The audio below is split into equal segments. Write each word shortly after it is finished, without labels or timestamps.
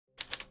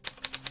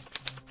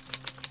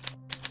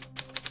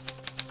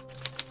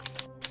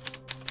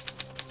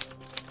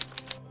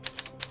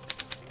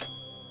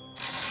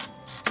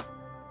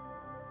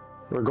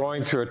We're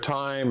going through a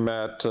time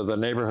at the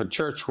neighborhood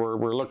church where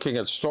we're looking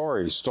at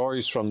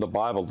stories from the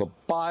Bible. The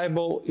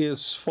Bible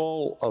is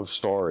full of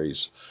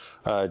stories.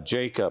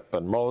 Jacob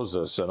and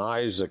Moses and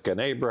Isaac and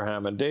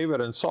Abraham and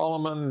David and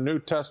Solomon, New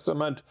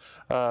Testament,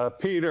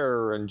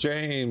 Peter and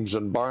James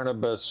and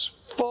Barnabas,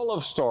 full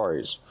of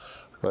stories.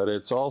 But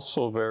it's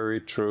also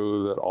very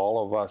true that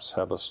all of us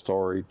have a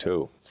story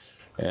too.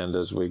 And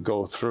as we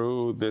go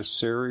through this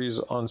series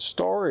on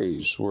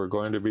stories, we're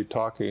going to be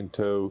talking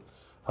to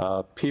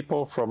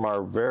people from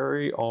our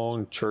very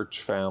own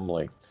church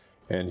family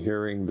and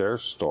hearing their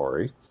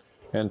story.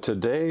 And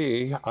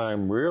today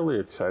I'm really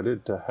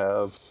excited to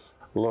have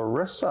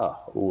Larissa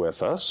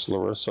with us.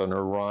 Larissa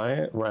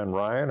and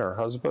Ryan, her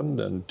husband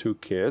and 2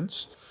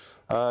 kids,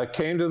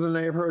 came to the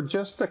neighborhood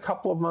just a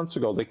couple of months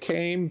ago. They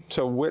came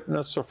to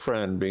witness a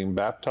friend being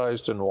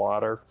baptized in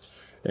water.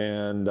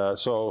 And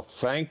so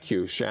thank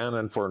you,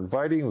 Shannon, for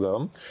inviting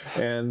them.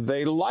 And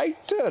they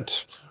liked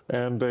it.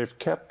 And they've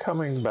kept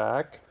coming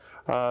back.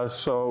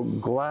 So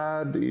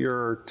glad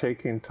you're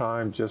taking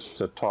time just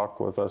to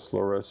talk with us,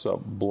 Larissa.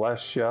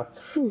 Bless you.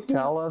 Mm-hmm.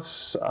 Tell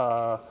us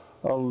a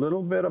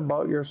little bit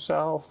about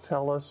yourself.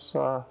 Tell us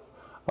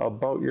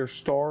about your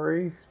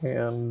story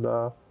and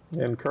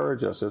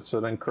encourage us. It's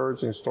an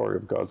encouraging story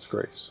of God's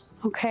grace.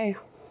 Okay.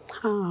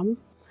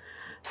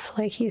 So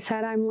like he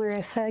said, I'm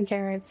Larissa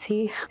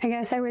Garrettsy. I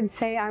guess I would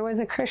say I was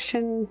a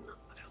Christian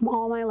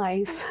all my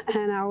life,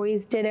 and I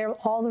always did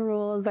all the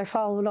rules. I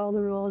followed all the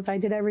rules. I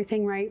did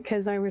everything right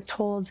because I was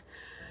told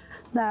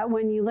that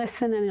when you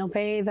listen and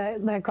obey,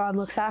 that God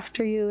looks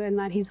after you and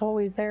that he's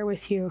always there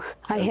with you.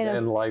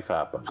 And life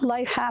happened.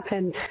 Life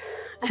happened.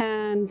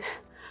 And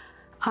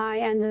I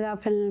ended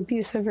up in an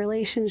abusive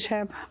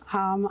relationship.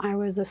 I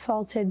was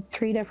assaulted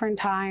 3 different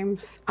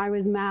times. I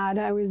was mad.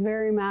 I was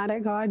very mad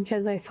at God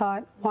because I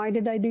thought, why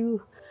did I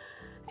do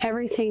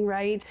everything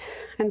right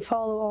and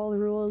follow all the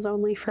rules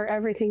only for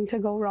everything to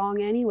go wrong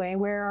anyway?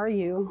 Where are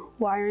you?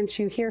 Why aren't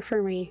you here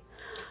for me?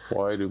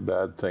 Why do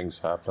bad things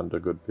happen to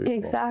good people?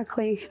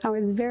 Exactly. I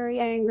was very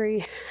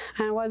angry.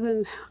 I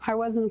wasn't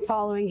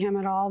following him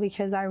at all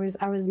because I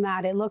was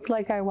mad. It looked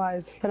like I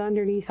was, but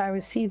underneath I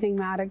was seething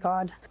mad at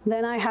God.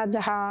 Then I had to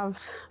have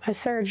a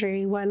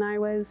surgery when I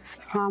was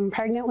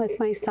pregnant with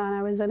my son.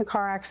 I was in a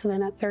car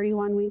accident at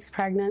 31 weeks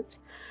pregnant.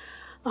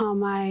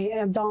 My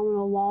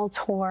abdominal wall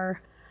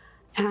tore.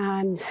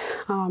 And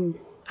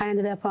I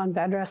ended up on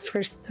bed rest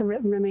for the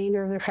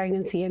remainder of the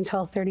pregnancy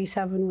until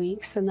 37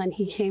 weeks. And then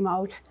he came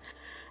out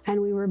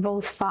and we were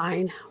both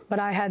fine. But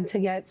I had to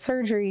get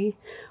surgery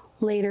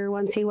later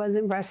once he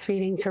wasn't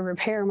breastfeeding to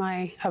repair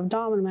my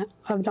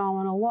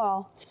abdominal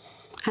wall.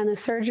 And the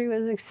surgery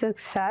was a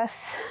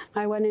success.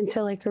 I went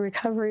into like a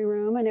recovery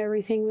room and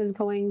everything was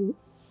going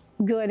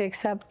good,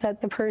 except that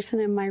the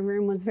person in my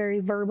room was very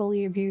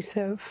verbally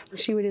abusive.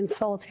 She would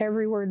insult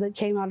every word that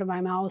came out of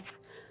my mouth,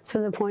 to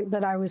the point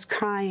that I was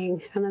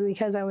crying. And then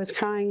because I was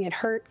crying, it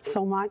hurt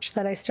so much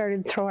that I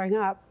started throwing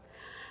up.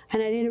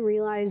 And I didn't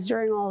realize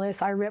during all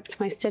this, I ripped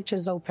my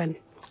stitches open.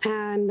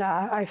 And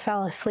I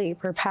fell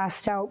asleep or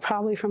passed out,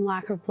 probably from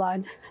lack of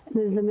blood.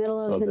 This is the middle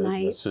of the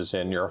night. This is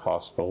in your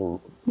hospital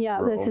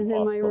Yeah, this is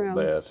in my room.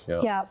 Bed.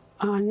 Yeah.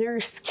 A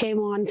nurse came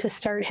on to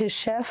start his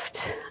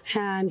shift,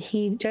 and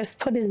he just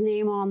put his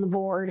name on the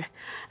board,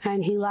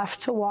 and he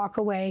left to walk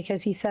away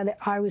because he said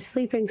I was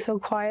sleeping so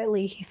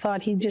quietly, he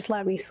thought he'd just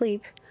let me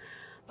sleep.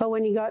 But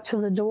when he got to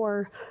the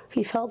door,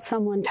 he felt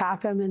someone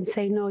tap him and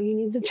say, no, you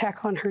need to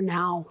check on her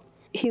now.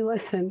 He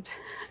listened,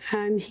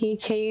 and he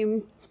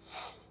came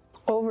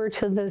over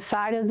to the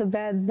side of the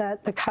bed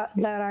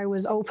that I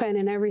was open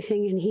and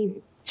everything, and he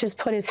just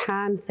put his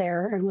hand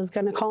there and was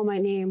going to call my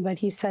name, but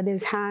he said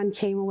his hand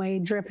came away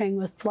dripping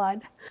with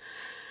blood,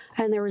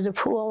 and there was a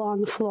pool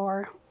on the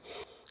floor.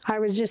 I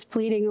was just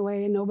bleeding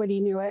away and nobody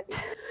knew it.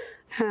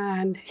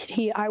 And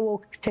I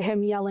woke to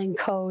him yelling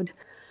code.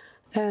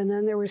 And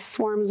then there was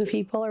swarms of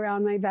people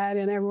around my bed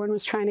and everyone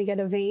was trying to get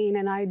a vein,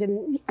 and I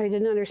didn't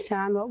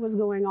understand what was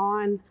going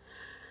on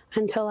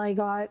until I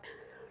got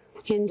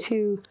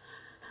into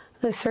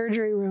the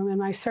surgery room, and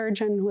my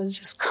surgeon was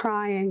just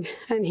crying,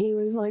 and he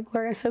was like,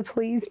 Larissa,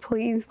 please,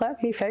 please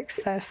let me fix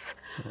this.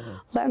 Yeah.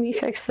 Let me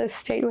fix this.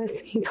 Stay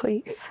with me,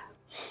 please.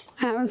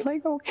 And I was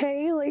like,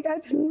 okay. Like, I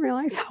didn't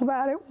realize how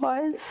bad it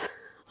was.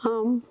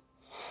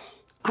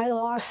 I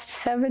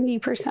lost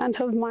 70%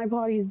 of my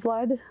body's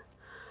blood.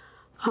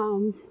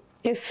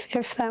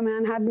 If that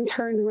man hadn't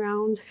turned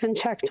around and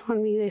checked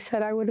on me, they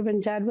said I would have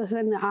been dead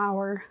within the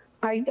hour.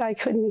 I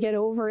couldn't get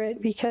over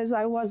it because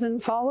I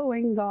wasn't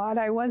following God.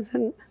 I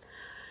wasn't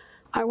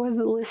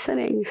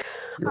listening.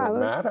 You were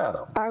mad at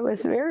him. I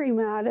was very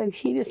mad, and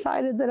he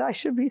decided that I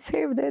should be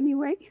saved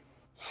anyway.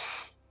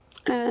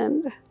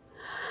 And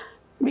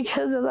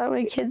because of that,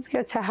 my kids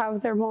get to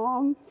have their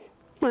mom,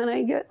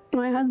 and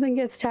my husband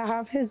gets to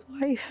have his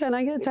wife, and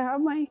I get to have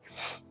my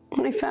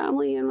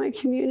family and my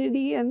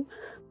community, and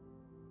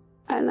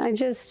I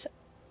just,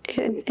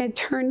 it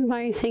turned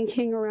my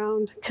thinking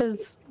around,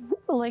 because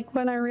like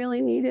when I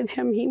really needed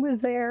him, he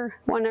was there.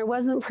 When I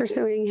wasn't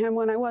pursuing him,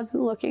 when I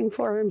wasn't looking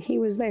for him, he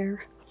was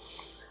there.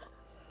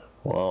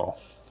 Wow.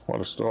 What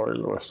a story,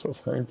 Larissa.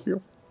 Thank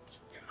you.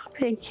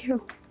 Thank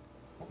you.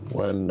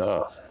 When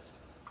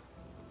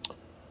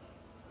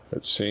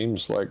it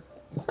seems like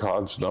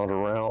God's not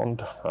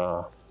around,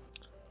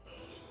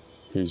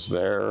 He's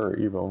there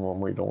even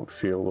when we don't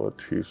feel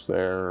it. He's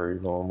there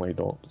even when we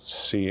don't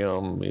see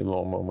Him,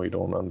 even when we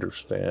don't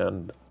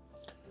understand.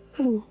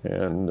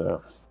 And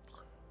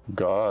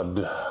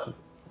God,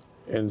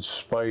 in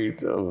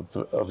spite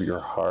of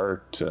your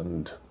heart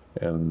and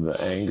the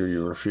anger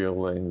you were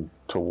feeling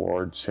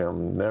towards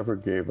Him, never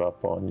gave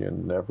up on you,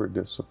 never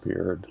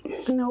disappeared.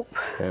 Nope.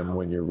 And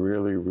when you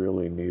really,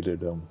 really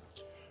needed Him,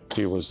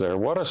 He was there.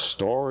 What a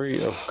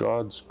story of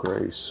God's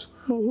grace.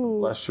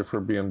 Bless you for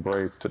being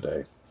brave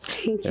today.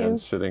 Thank you. And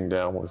sitting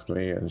down with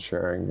me and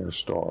sharing your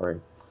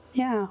story.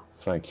 Yeah.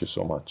 Thank you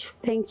so much.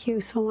 Thank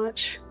you so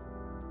much.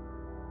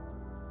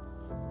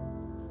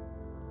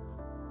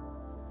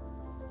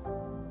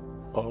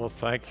 Oh,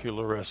 thank you,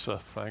 Larissa.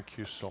 Thank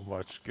you so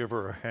much. Give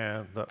her a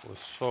hand. That was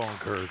so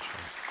encouraging.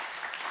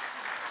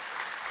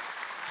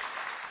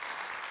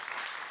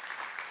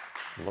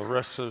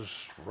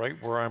 Larissa's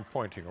right where I'm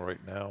pointing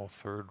right now,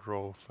 third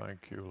row.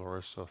 Thank you,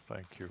 Larissa.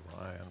 Thank you,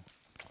 Ryan.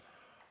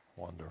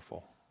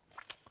 Wonderful.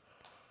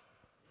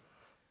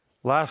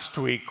 Last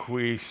week,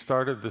 we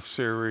started the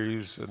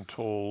series and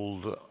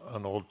told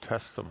an Old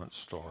Testament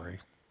story.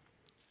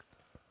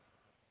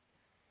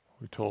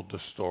 We told the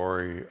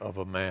story of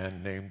a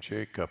man named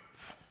Jacob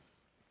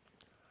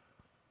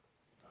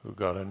who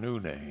got a new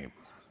name,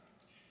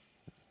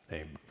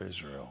 named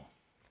Israel.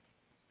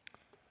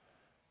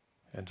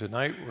 And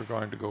tonight we're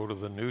going to go to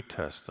the New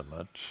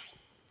Testament,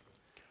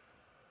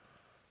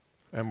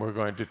 and we're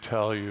going to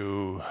tell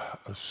you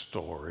a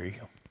story.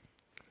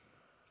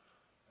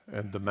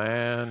 And the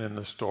man in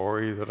the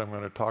story that I'm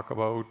going to talk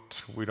about,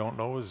 we don't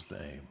know his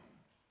name,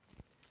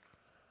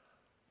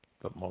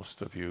 but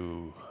most of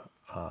you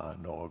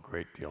know a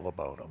great deal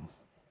about him.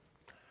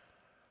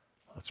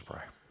 Let's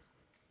pray.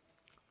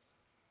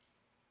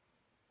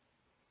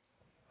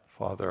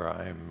 Father,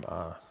 I'm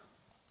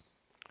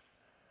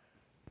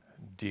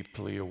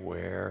deeply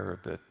aware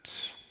that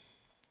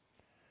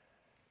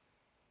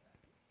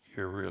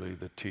you're really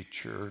the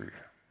teacher.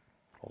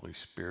 Holy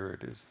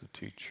Spirit is the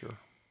teacher.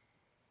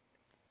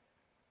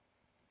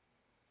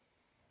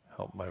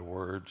 Help my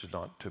words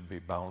not to be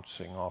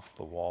bouncing off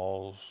the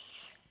walls,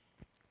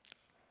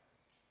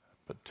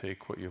 but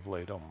take what you've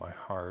laid on my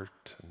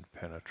heart and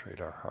penetrate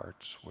our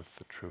hearts with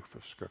the truth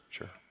of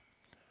Scripture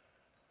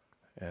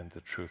and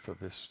the truth of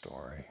this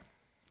story.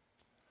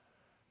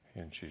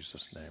 In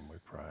Jesus' name we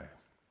pray.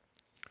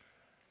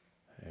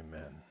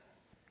 Amen.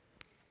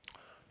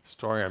 The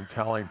story I'm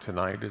telling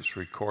tonight is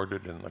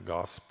recorded in the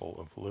Gospel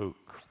of Luke.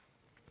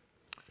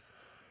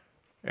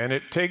 And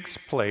it takes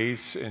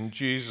place in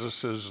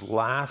Jesus'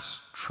 last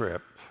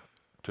trip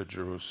to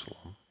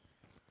Jerusalem.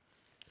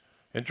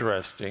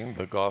 Interesting,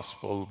 the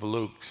Gospel of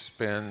Luke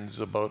spends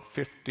about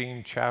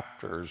 15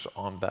 chapters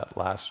on that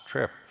last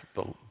trip.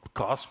 The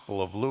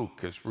Gospel of Luke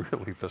is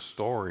really the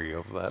story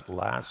of that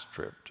last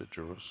trip to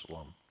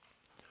Jerusalem.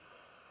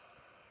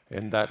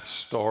 In that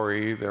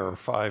story, there are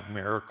 5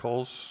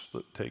 miracles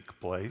that take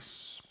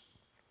place.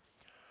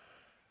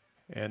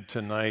 And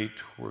tonight,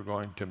 we're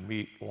going to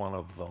meet one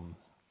of them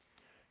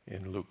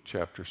in Luke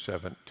chapter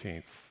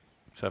 17,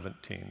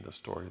 the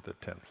story of the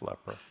 10th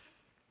leper.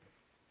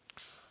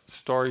 The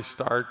story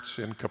starts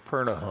in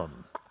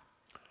Capernaum.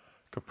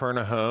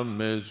 Capernaum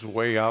is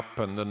way up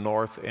in the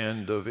north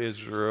end of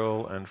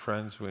Israel, and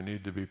friends, we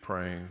need to be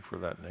praying for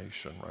that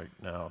nation right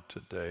now,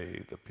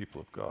 today. The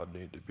people of God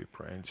need to be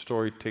praying. The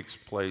story takes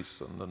place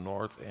in the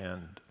north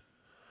end,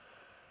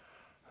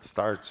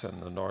 starts in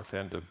the north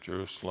end of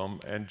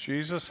Jerusalem, and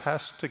Jesus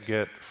has to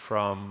get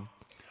from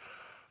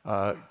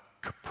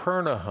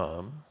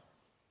Capernaum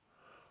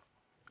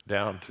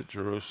down to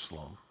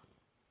Jerusalem.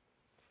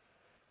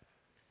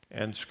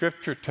 And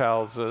Scripture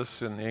tells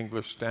us in the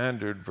English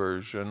Standard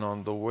Version,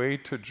 on the way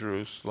to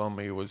Jerusalem,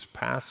 he was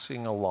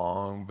passing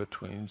along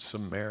between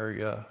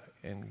Samaria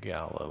and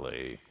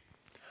Galilee.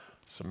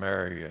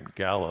 Samaria and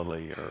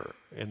Galilee are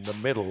in the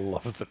middle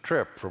of the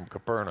trip from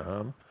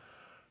Capernaum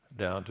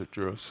down to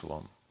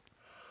Jerusalem.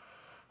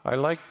 I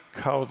like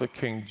how the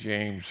King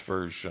James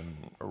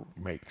Version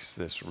makes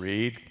this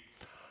read.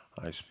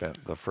 I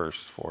spent the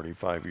first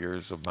 45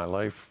 years of my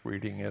life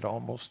reading it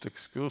almost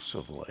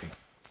exclusively.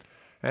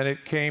 And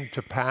it came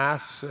to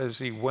pass, as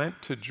he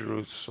went to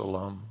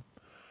Jerusalem,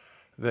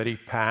 that he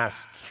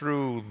passed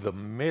through the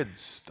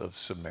midst of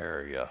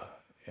Samaria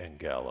and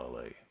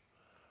Galilee.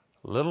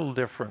 Little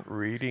different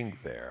reading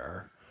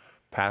there,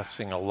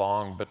 passing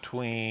along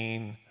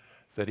between,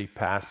 that he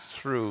passed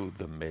through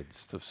the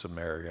midst of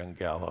Samaria and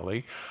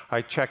Galilee.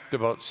 I checked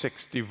about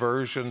 60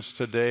 versions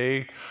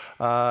today.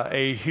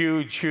 A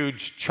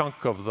huge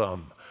chunk of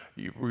them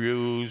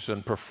use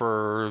and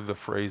prefer the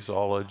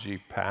phraseology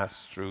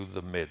passed through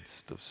the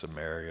midst of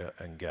Samaria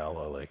and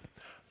Galilee.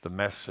 The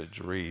Message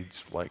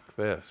reads like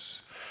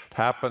this. It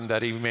happened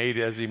that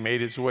as he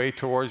made his way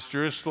towards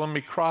Jerusalem,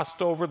 he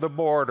crossed over the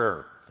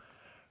border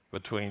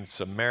between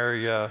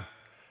Samaria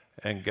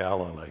and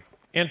Galilee.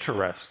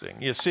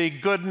 Interesting. You see,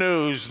 good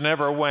news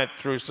never went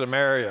through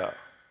Samaria.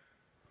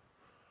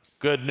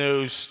 Good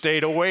news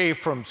stayed away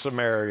from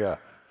Samaria.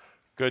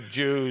 Good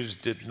Jews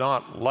did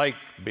not like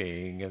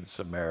being in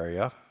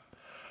Samaria.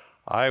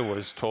 I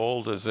was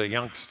told as a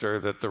youngster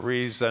that the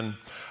reason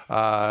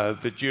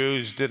the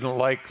Jews didn't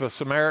like the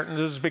Samaritans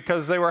is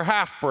because they were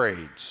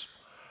half-breeds,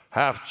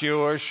 half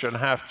Jewish and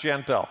half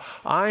Gentile.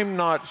 I'm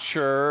not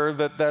sure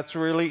that that's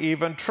really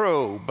even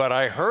true, but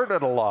I heard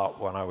it a lot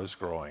when I was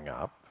growing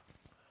up.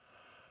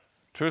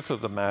 Truth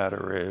of the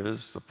matter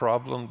is, the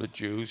problem the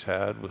Jews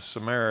had with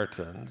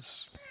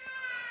Samaritans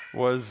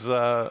was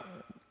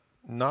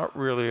not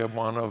really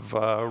one of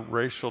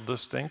racial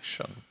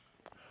distinction.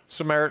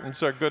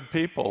 Samaritans are good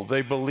people.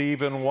 They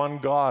believe in one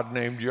God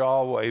named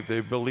Yahweh. They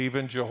believe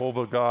in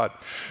Jehovah God.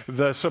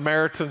 The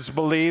Samaritans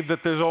believe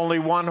that there's only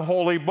one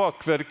holy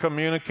book that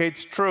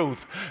communicates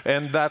truth,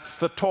 and that's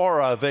the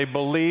Torah. They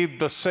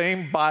believed the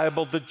same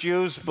Bible the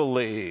Jews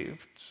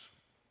believed.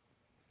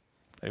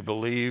 They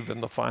believe in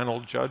the final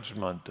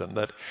judgment and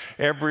that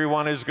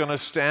everyone is going to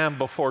stand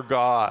before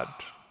God.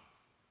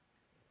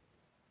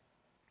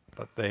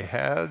 But they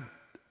had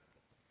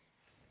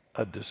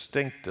a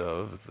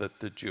distinctive that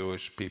the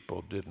Jewish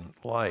people didn't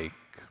like.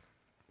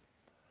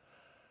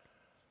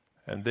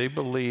 And they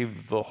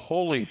believed the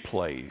holy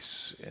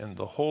place in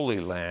the Holy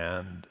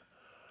Land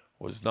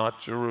was not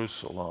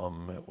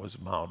Jerusalem, it was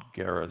Mount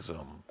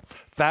Gerizim.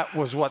 That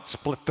was what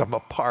split them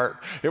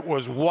apart. It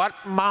was what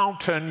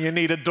mountain you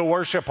needed to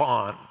worship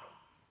on.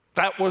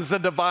 That was the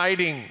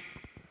dividing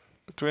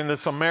between the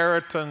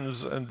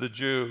Samaritans and the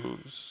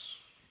Jews.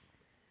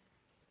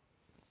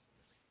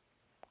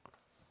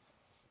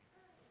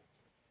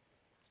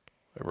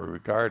 They were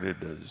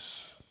regarded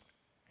as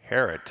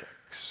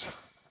heretics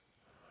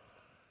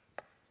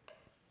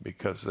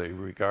because they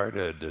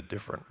regarded a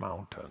different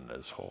mountain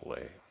as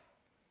holy.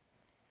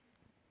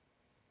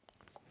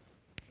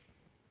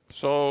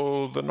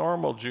 So the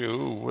normal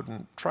Jew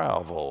wouldn't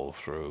travel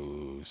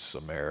through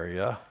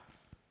Samaria,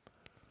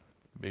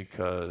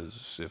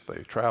 because if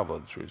they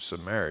traveled through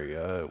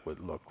Samaria, it would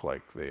look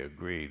like they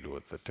agreed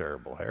with the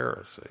terrible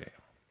heresy.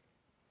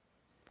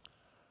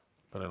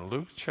 But in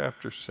Luke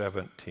chapter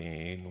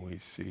 17, we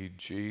see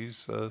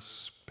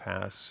Jesus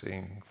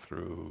passing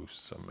through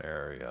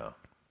Samaria.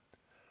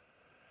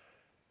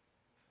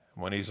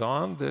 When he's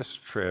on this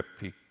trip,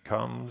 he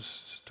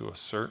comes to a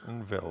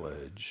certain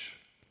village,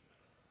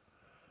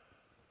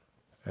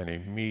 and he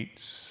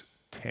meets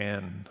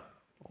 10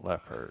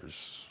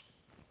 lepers.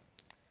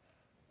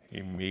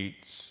 He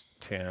meets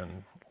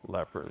 10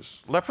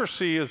 lepers.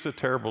 Leprosy is a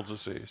terrible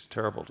disease,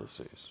 terrible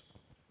disease.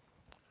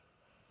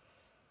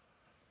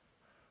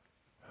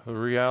 The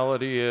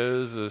reality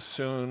is, as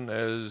soon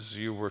as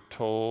you were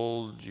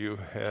told you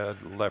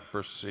had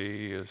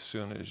leprosy, as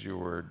soon as you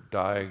were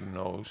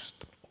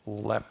diagnosed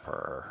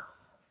leper,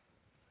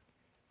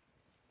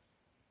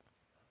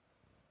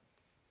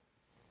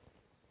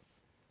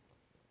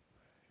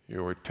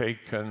 you were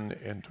taken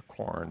into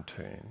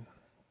quarantine.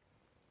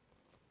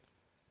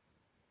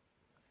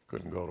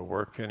 Couldn't go to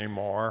work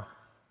anymore.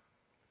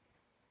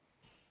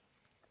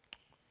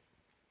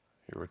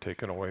 You were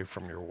taken away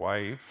from your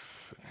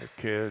wife, your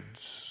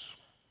kids,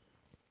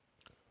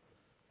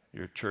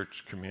 your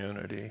church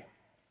community,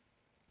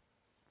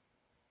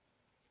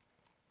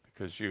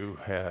 because you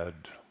had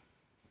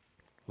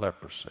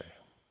leprosy.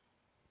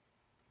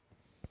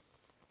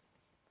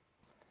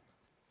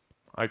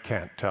 I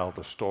can't tell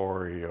the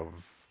story of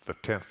the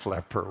 10th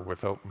leper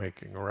without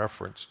making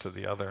reference to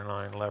the other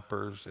 9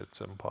 lepers. It's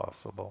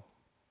impossible.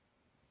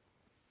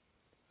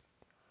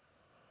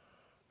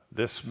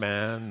 This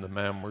man, the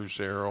man we're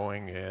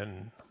zeroing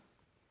in,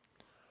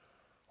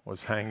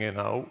 was hanging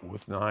out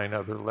with 9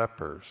 other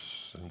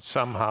lepers. And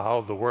somehow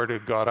the word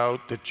had got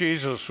out that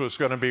Jesus was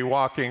going to be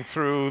walking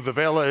through the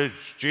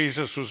village.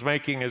 Jesus was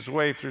making his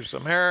way through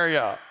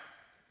Samaria.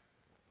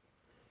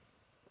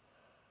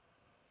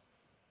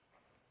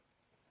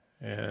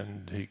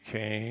 And he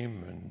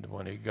came, and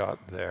when he got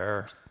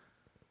there,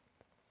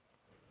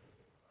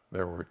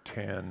 there were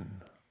 10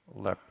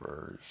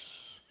 lepers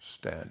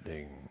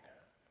standing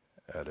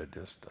at a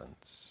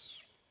distance.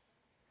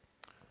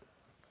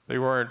 They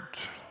weren't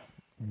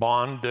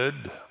bonded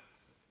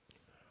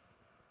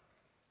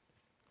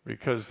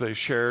because they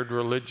shared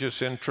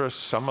religious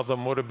interests. Some of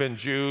them would have been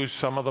Jews,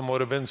 some of them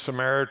would have been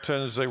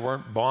Samaritans. They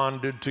weren't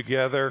bonded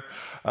together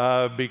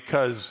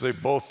because they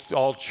both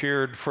all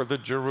cheered for the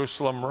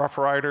Jerusalem Rough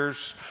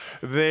Riders.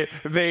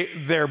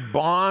 Their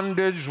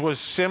bondage was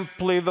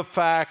simply the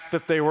fact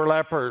that they were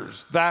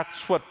lepers.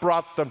 That's what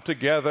brought them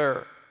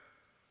together,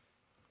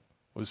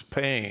 was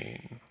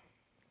pain.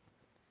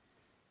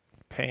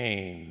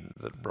 Pain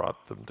that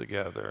brought them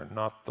together,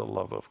 not the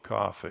love of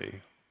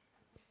coffee.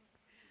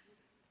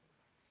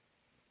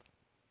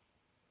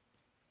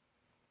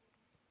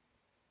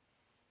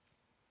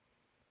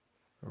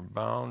 We're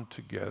bound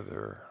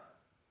together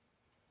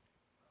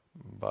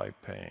by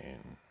pain.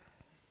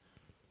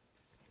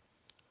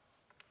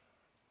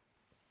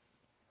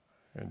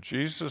 And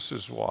Jesus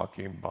is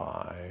walking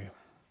by,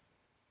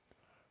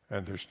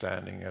 and they're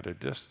standing at a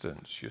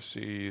distance. You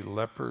see,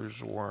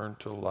 lepers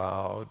weren't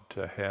allowed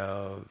to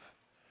have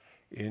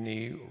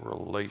any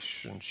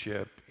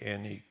relationship,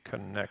 any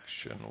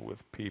connection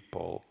with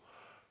people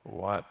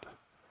whatsoever.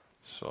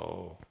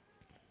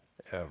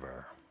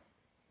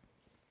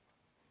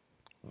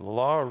 The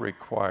law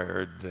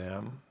required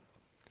them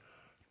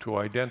to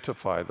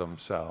identify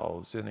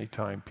themselves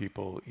anytime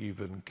people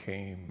even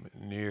came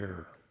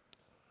near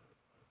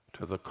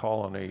to the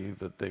colony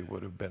that they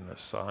would have been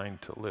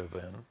assigned to live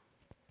in.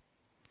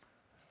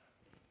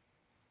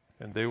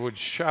 And they would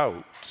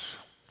shout,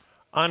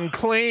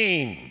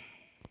 "Unclean!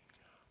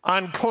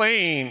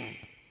 Unclean!"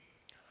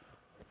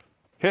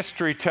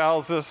 History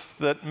tells us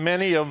that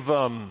many of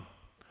them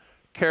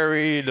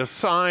carried a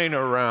sign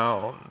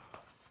around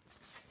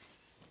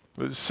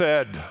that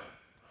said,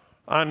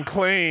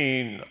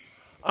 "Unclean,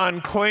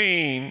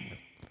 unclean,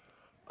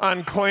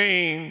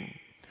 unclean."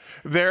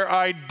 Their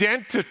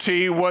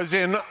identity was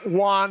in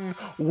one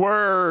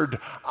word: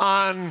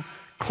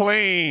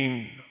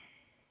 unclean.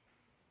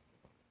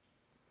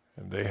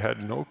 And they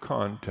had no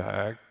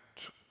contact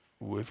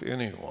with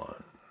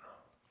anyone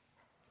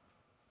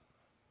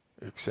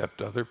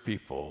except other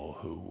people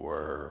who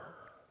were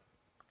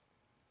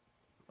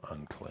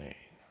unclean.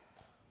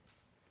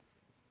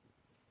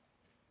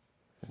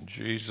 And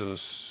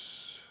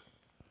Jesus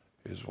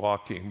is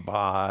walking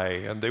by,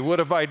 and they would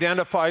have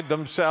identified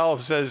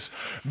themselves as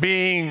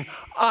being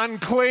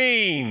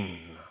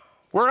unclean.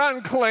 We're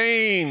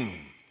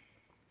unclean.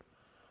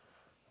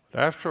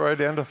 After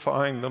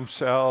identifying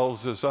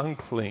themselves as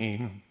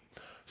unclean,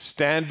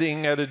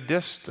 standing at a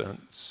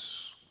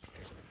distance,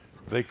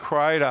 they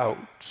cried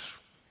out.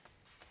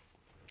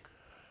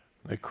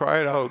 They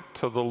cried out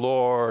to the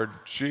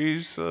Lord,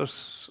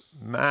 "Jesus,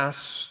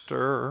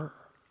 Master,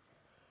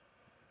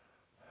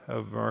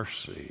 have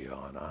mercy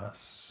on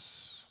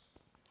us.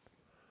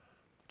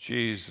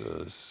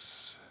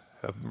 Jesus,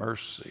 have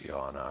mercy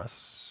on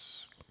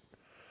us."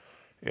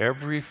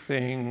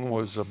 Everything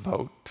was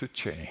about to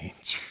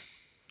change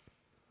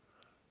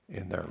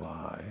in their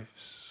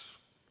lives.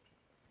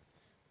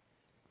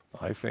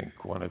 I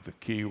think one of the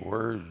key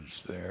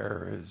words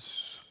there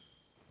is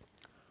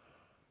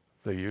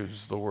they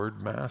use the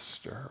word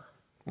master.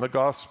 In the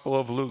Gospel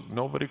of Luke,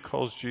 nobody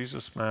calls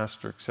Jesus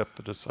master except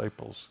the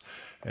disciples.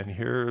 And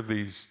here are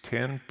these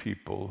 10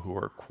 people who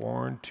are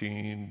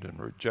quarantined and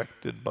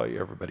rejected by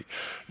everybody.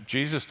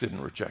 Jesus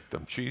didn't reject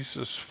them.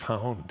 Jesus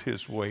found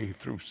his way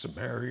through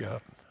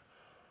Samaria.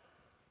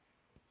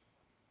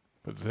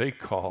 But they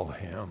call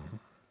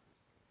him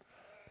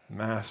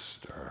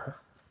master.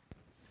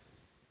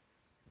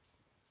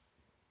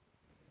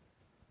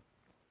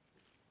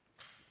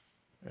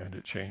 And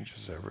it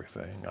changes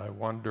everything. I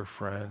wonder,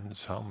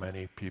 friends, how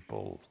many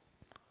people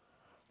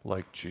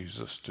like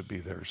Jesus to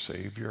be their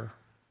Savior,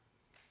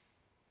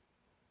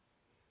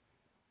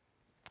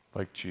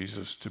 like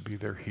Jesus to be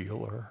their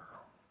healer,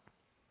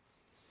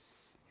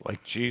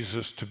 like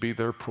Jesus to be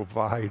their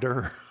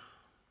provider,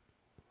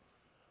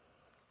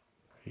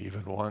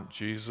 even want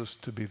Jesus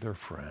to be their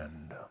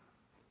friend.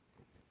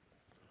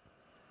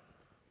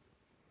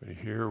 But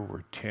here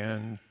were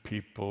 10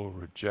 people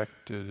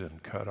rejected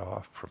and cut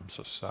off from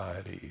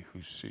society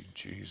who see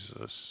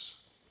Jesus,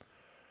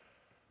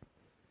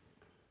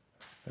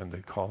 and they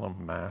call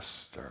him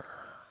Master.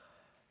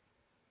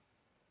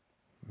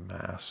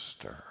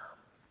 Master.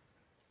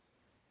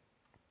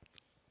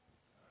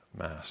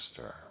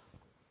 Master.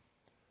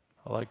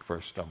 I like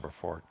verse number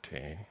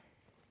 14.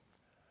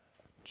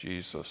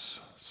 Jesus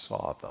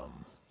saw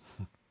them.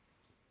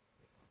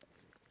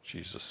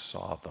 Jesus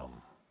saw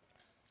them.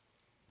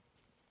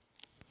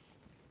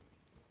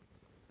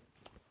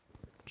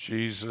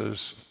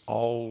 Jesus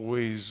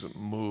always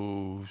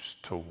moves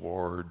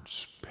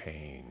towards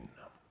pain.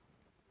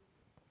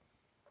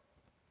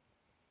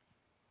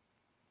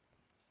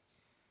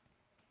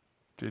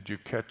 Did you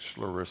catch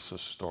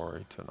Larissa's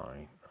story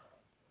tonight?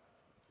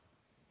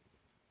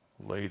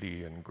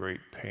 Lady in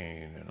great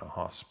pain in a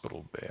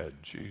hospital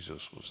bed.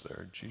 Jesus was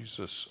there.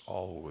 Jesus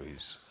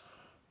always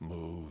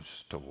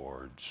moves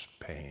towards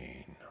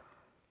pain.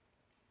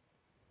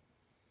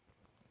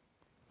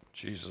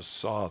 Jesus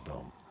saw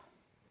them.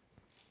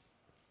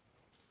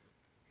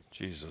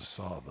 Jesus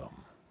saw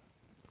them.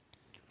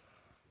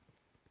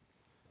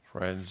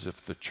 Friends,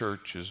 if the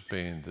church is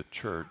being the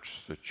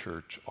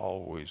church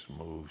always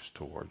moves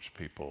towards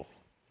people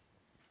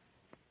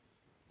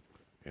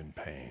in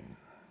pain.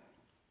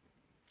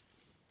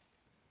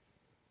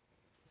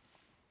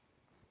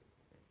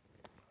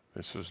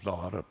 This is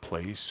not a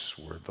place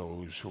where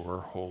those who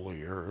are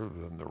holier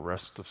than the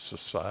rest of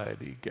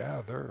society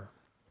gather.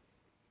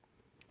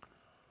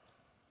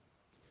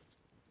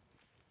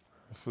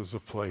 This is a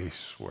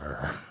place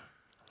where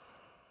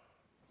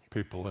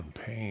people in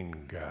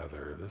pain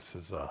gather. This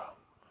is a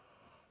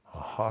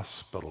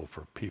hospital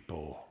for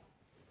people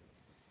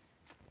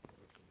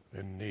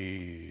in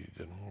need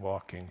and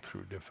walking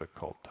through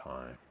difficult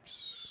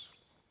times.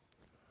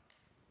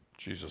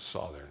 Jesus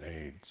saw their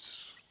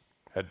needs.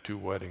 Had 2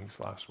 weddings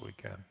last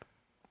weekend.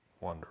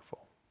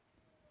 Wonderful.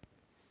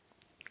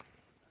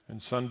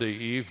 And Sunday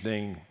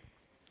evening,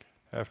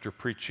 after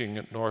preaching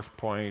at North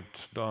Point,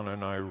 Donna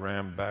and I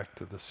ran back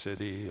to the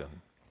city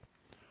and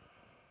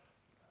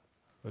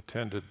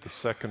attended the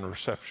second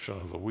reception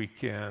of the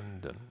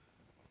weekend. And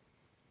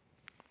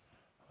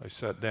I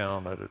sat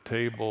down at a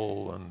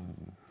table,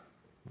 and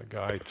the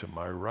guy to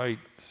my right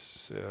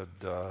said,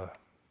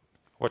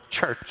 "What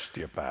church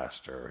do you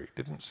pastor?"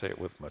 He didn't say it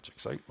with much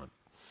excitement.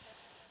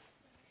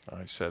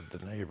 I said,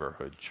 "The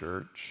neighborhood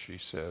church." He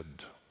said,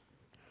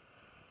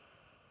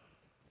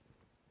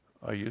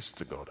 "I used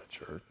to go to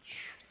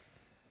church."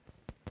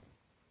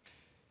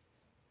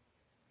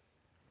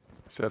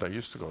 He said, "I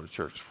used to go to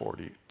church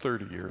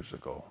 30 years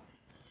ago."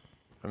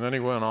 And then he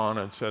went on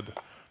and said,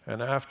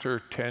 "And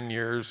after 10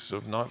 years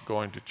of not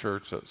going to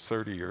church, that's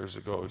 30 years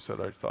ago," he said,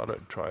 "I thought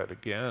I'd try it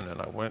again.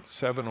 And I went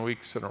 7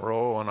 weeks in a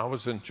row, and I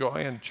was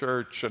enjoying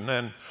church. And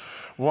then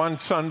one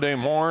Sunday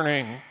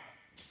morning,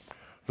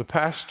 the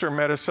pastor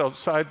met us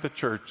outside the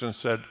church and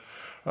said,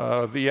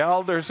 the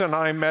elders and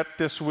I met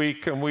this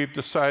week, and we've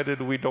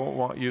decided we don't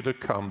want you to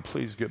come.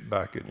 Please get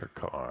back in your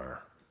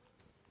car."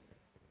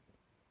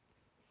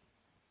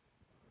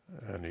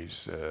 And he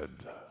said,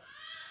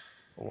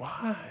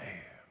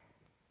 "Why?"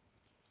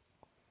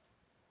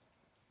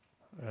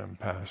 And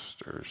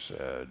pastor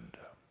said,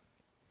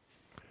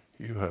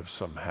 "You have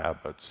some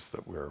habits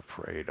that we're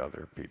afraid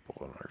other people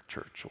in our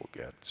church will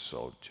get,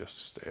 so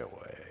just stay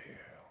away."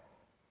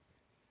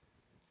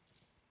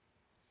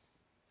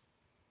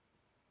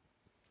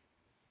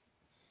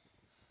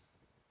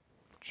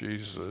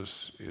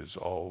 Jesus is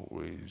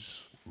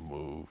always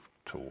moved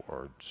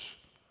towards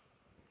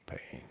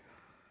pain.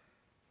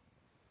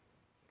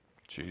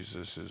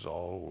 Jesus is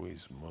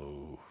always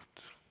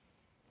moved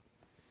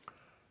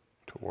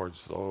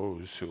towards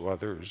those who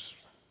others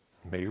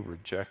may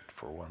reject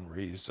for one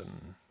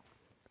reason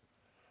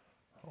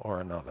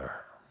or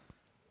another.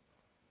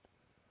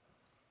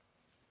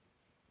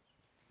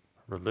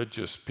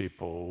 Religious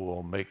people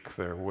will make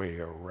their way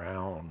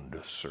around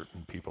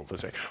certain people to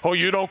say, "Oh,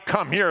 you don't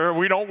come here.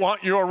 We don't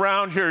want you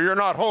around here. You're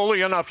not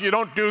holy enough. You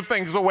don't do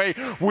things the way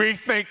we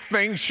think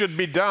things should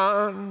be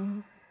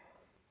done."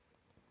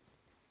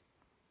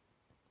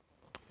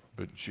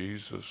 But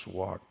Jesus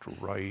walked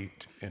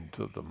right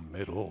into the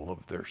middle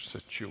of their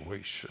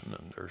situation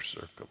and their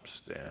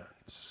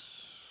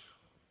circumstance.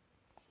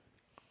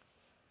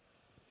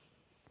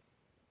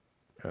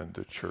 And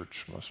the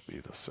church must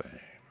be the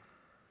same.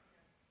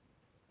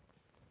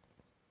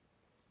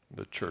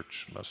 The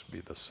church must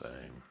be the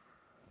same.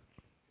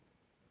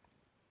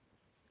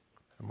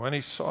 And when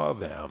he saw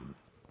them,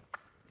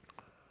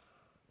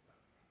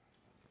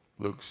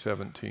 Luke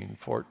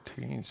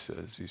 17:14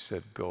 says, he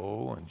said,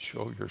 "Go and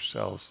show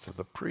yourselves to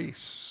the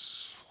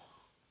priests."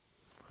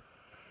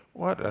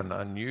 What an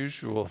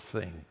unusual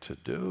thing to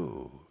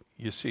do.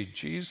 You see,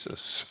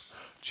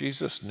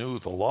 Jesus knew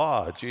the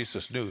law.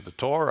 Jesus knew the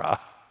Torah.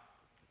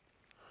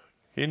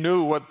 He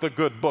knew what the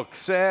good book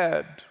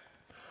said.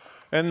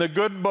 And the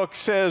good book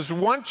says,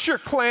 once you're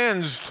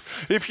cleansed,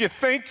 if you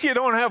think you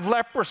don't have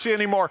leprosy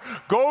anymore,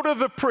 go to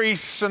the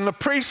priests, and the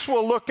priests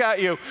will look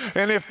at you.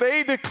 And if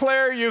they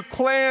declare you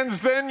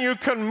cleansed, then you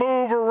can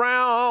move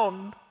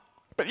around.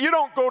 But you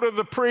don't go to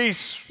the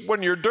priests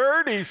when you're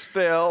dirty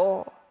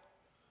still.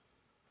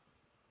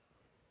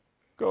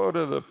 Go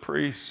to the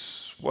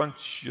priests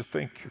once you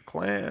think you're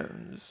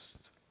cleansed.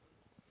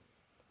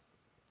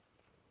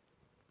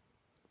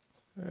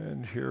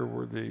 And here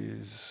were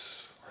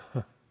these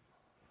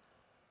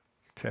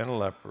 10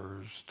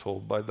 lepers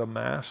told by the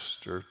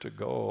master to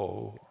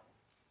go.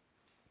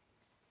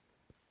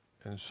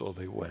 And so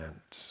they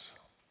went.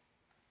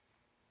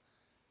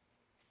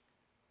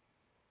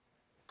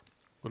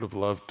 Would have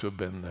loved to have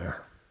been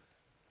there.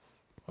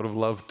 Would have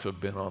loved to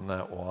have been on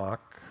that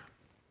walk.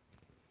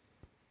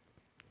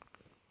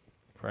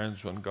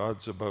 Friends, when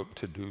God's about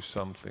to do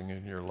something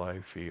in your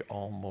life, he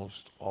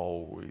almost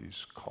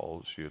always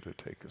calls you to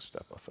take a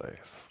step of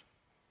faith.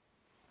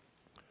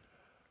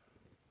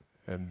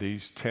 And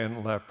these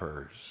 10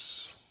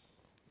 lepers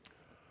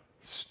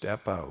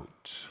step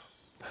out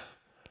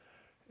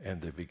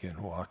and they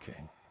begin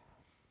walking.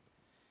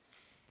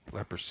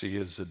 Leprosy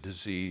is a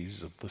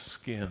disease of the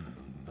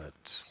skin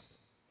that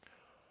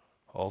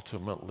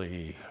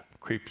ultimately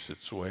creeps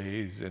its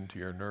ways into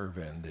your nerve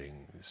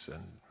endings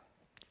and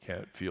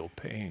can't feel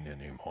pain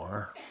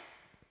anymore.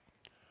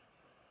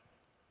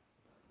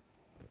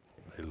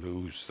 They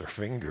lose their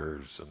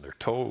fingers and their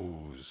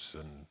toes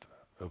and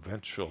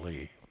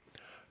eventually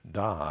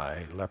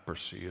die.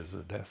 Leprosy is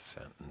a death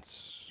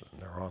sentence,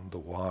 and they're on the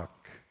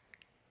walk,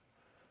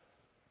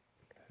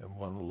 and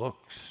one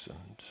looks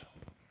and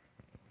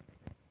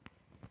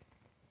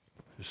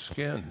his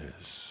skin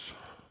is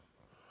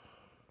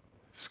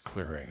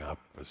clearing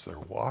up as they're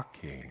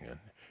walking, and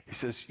he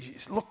says,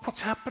 "Look what's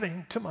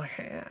happening to my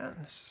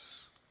hands,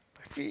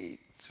 my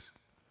feet."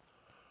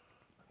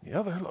 And the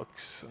other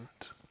looks, and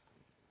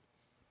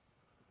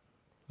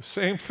the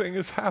same thing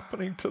is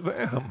happening to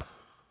them.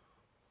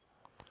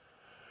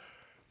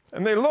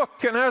 And they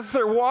look, and as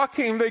they're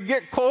walking, they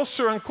get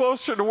closer and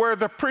closer to where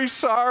the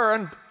priests are,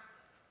 and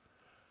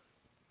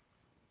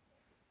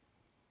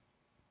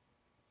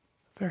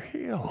They're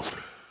healed.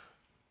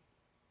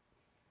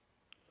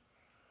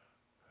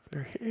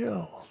 They're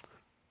healed.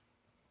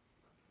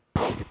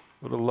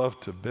 Would have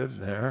loved to have been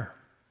there.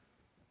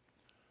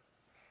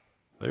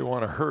 They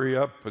want to hurry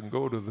up and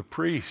go to the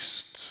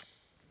priest.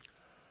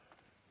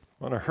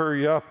 Want to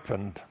hurry up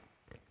and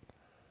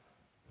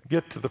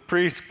get to the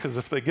priest, because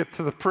if they get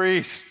to the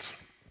priest,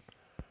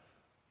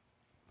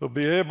 they'll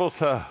be able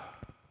to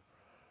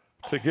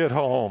get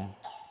home.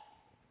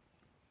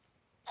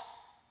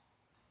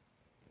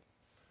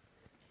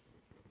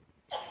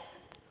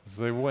 As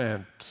they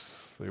went,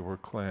 they were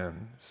cleansed.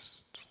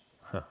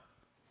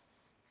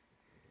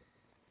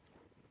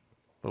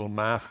 Little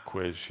math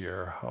quiz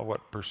here.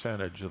 What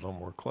percentage of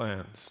them were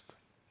cleansed?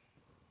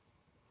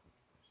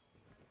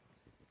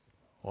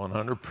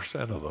 100%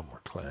 of them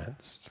were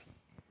cleansed.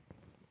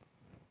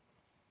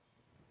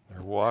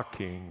 They're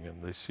walking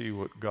and they see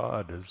what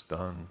God has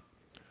done.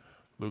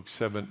 Luke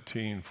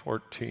 17,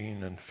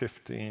 14, and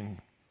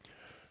 15,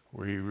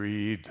 we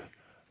read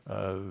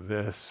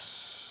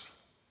this.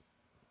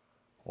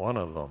 One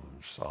of them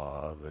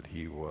saw that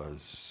he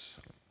was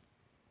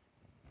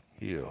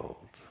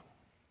healed.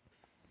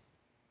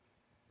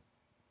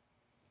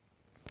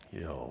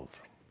 Healed.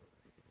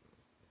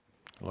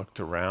 Looked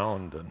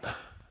around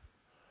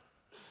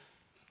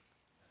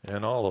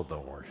and all of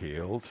them were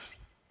healed.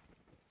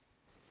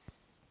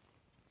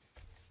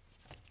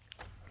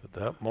 At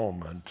that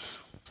moment,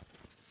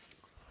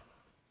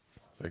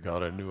 they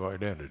got a new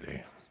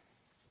identity.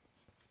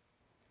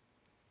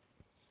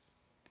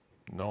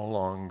 No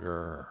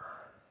longer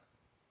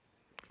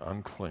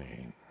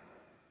unclean,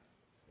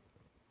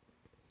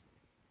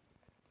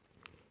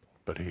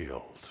 but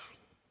healed.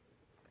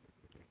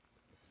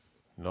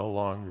 No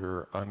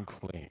longer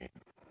unclean,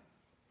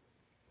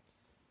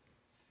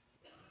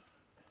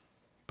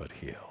 but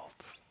healed.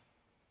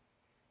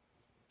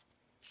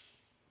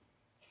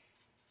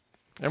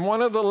 And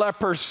one of the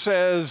lepers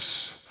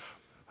says,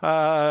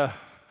 I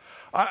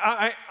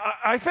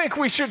think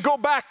we should go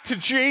back to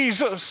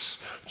Jesus.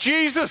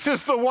 Jesus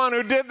is the one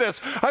who did this.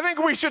 I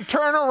think we should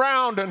turn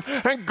around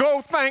and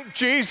go thank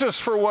Jesus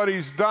for what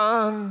he's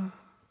done.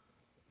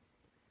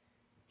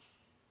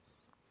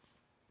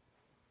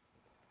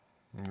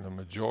 And the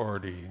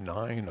majority,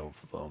 9 of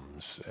them,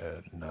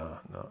 said, no.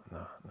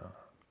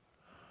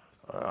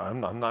 I'm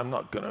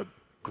not going to,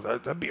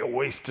 that'd be a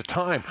waste of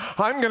time.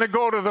 I'm going to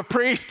go to the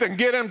priest and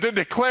get him to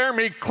declare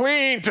me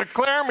clean,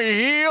 declare me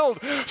healed,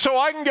 so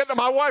I can get to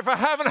my wife. I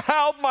haven't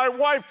held my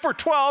wife for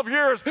 12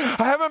 years.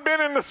 I haven't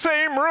been in the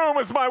same room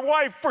as my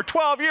wife for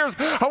 12 years.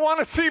 I want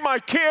to see my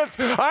kids.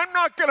 I'm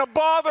not going to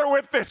bother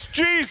with this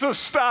Jesus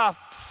stuff.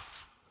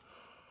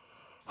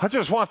 I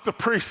just want the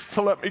priest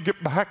to let me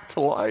get back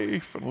to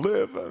life and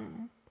live.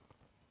 And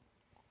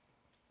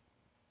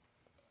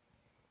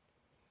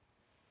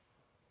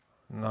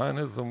none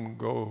of them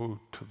go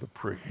to the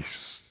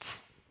priest.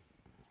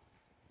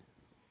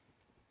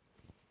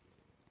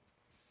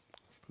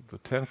 But the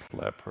 10th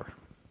leper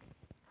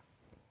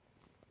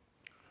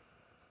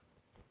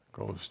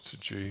goes to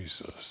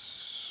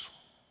Jesus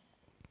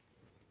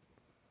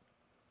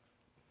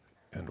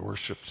and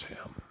worships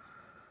him.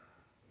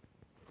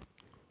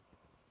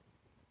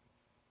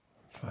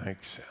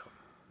 Thanks him.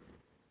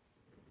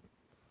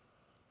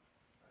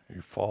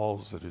 He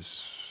falls at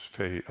his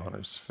on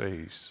his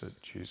face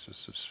at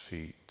Jesus'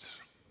 feet.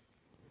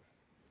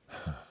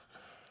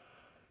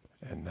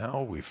 And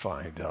now we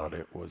find out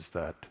it was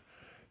that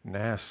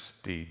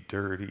nasty,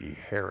 dirty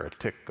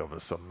heretic of a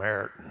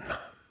Samaritan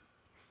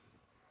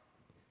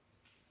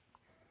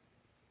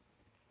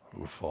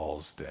who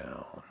falls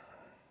down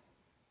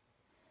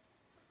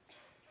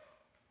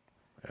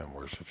and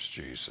worships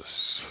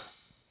Jesus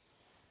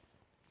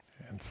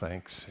and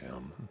thanks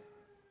him.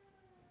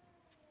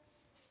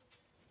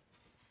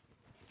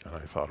 And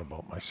I thought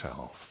about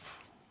myself.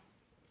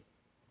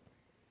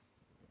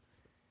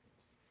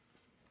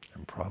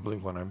 And probably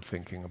when I'm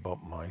thinking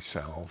about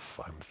myself,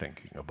 I'm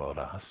thinking about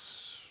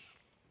us.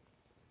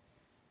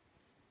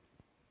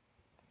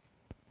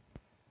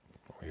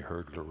 We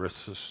heard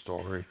Larissa's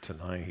story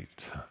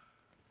tonight.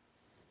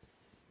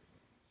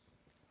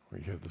 We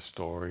hear the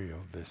story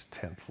of this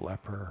 10th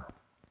leper.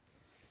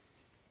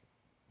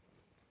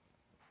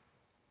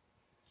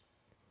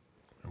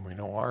 And we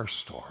know our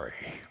story.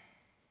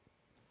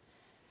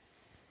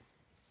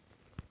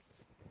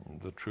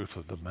 The truth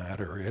of the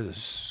matter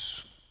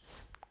is,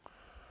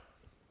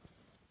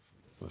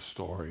 the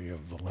story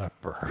of the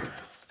leper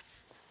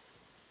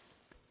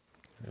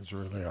is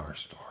really our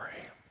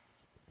story.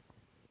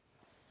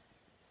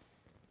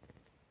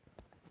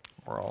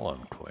 We're all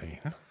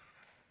unclean.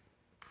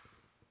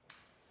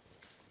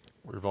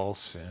 We've all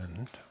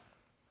sinned.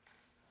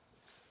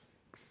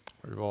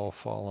 We've all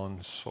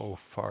fallen so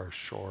far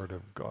short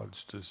of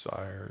God's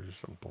desires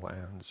and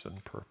plans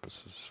and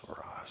purposes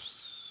for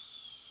us.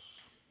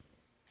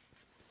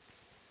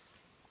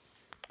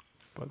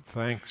 But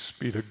thanks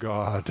be to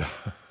God.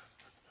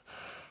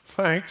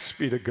 Thanks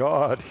be to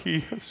God. He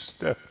has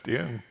stepped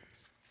in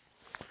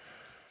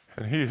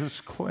and he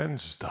has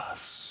cleansed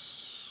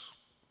us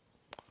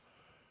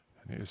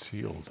and he has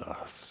healed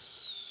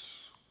us.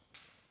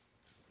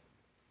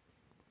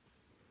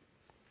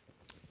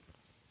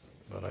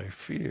 But I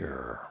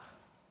fear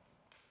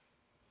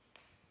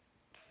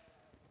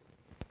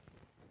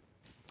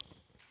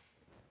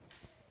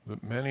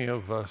that many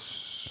of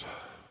us,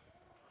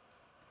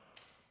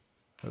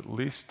 at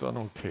least on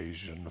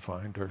occasion,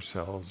 find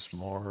ourselves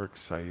more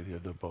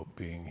excited about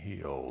being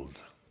healed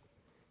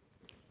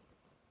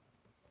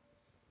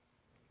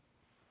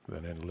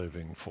than in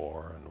living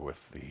for and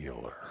with the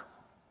healer.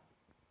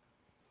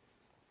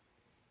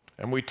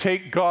 And we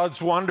take God's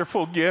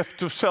wonderful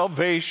gift of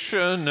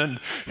salvation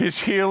and his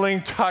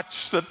healing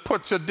touch that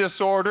puts a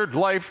disordered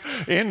life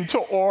into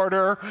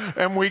order,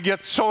 and we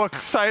get so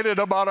excited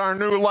about our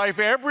new life.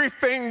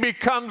 Everything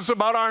becomes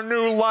about our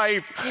new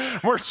life.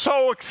 We're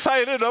so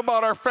excited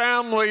about our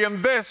family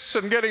and this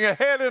and getting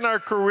ahead in our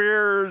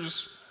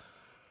careers.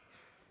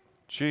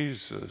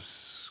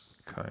 Jesus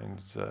kind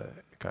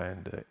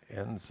of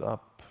ends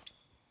up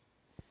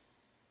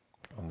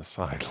on the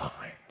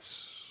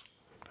sidelines.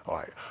 Oh,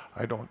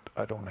 I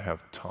don't have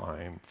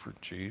time for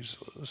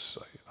Jesus.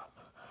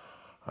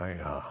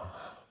 I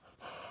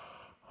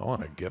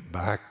want to get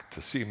back to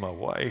see my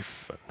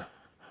wife, and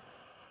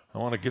I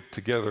want to get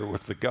together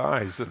with the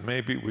guys, and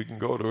maybe we can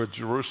go to a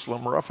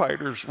Jerusalem Rough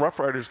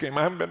Riders game.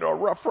 I haven't been to a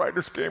Rough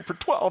Riders game for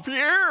 12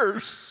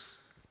 years.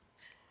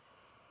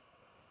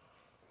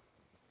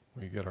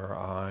 We get our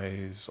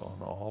eyes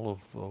on all of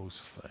those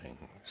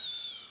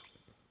things,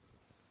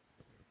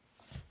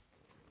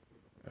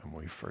 and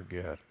we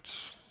forget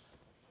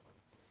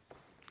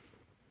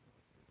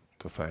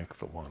to thank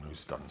the one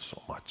who's done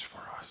so much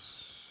for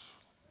us.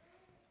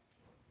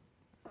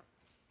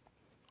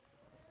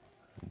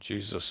 And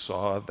Jesus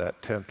saw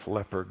that 10th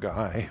leper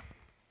guy,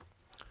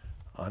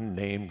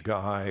 unnamed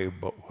guy,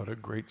 but what a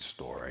great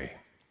story.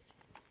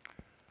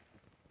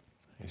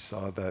 He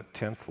saw that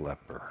 10th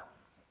leper.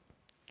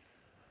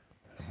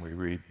 And we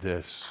read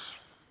this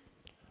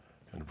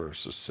in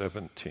verses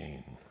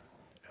 17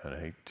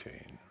 and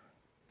 18.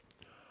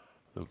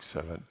 Luke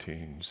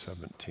 17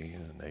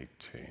 and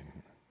 18.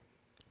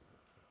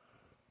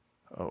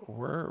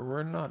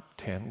 We're not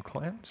 10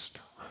 cleansed.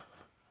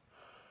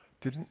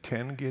 Didn't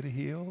 10 get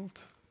healed?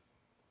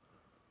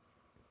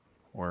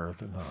 Where are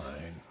the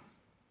 9?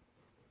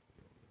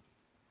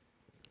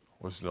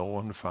 Was no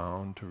one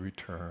found to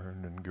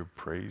return and give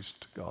praise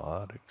to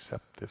God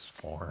except this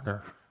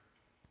foreigner?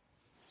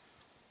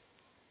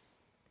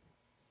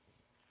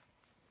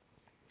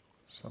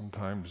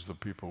 Sometimes the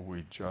people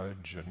we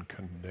judge and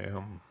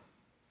condemn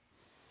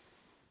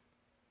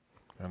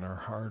and are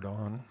hard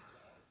on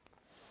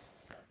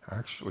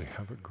actually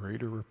have a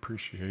greater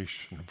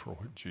appreciation for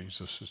what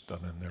Jesus has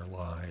done in their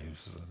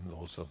lives than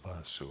those of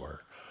us who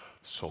are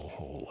so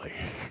holy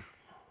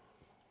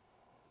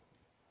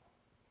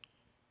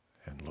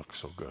and look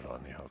so good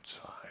on the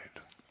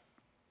outside.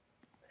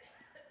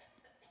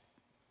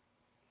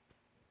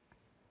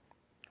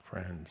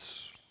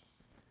 Friends,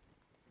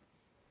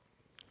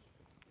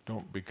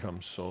 don't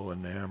become so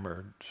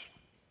enamored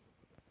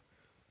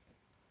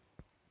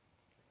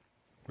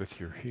with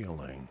your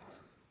healing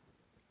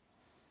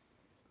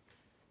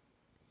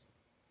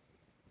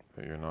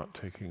that you're not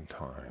taking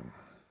time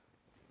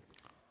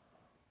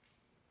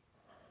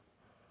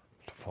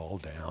to fall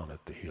down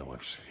at the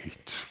healer's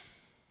feet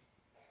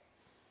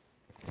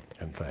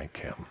and thank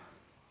him.